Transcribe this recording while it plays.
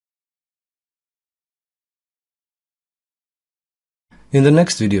In the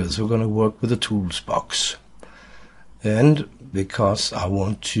next videos we're going to work with the Toolsbox, and because I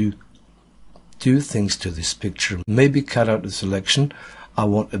want to do things to this picture, maybe cut out the selection, I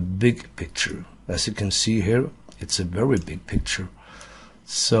want a big picture. As you can see here, it's a very big picture.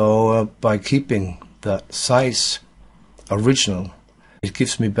 So by keeping that size original, it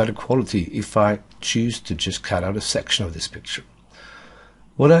gives me better quality if I choose to just cut out a section of this picture.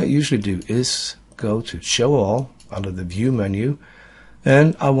 What I usually do is go to Show All under the View menu,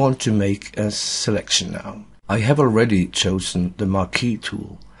 and I want to make a selection now. I have already chosen the Marquee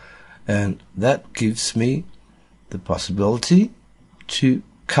tool, and that gives me the possibility to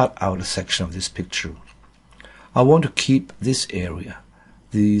cut out a section of this picture. I want to keep this area,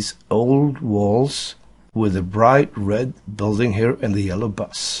 these old walls with a bright red building here and the yellow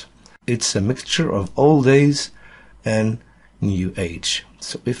bus. It's a mixture of old days and new age.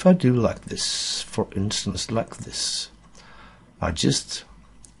 So if I do like this, for instance like this, I just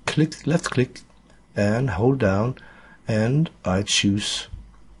left click and hold down, and I choose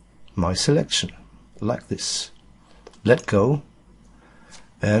my selection like this. Let go,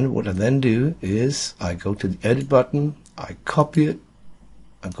 and what I then do is I go to the edit button, I copy it,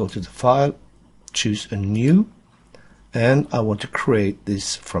 I go to the file, choose a new, and I want to create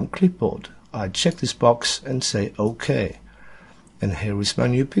this from clipboard. I check this box and say OK, and here is my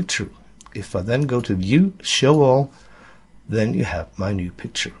new picture. If I then go to View, Show All, then you have my new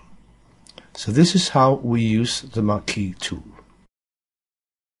picture. So this is how we use the Marquee tool.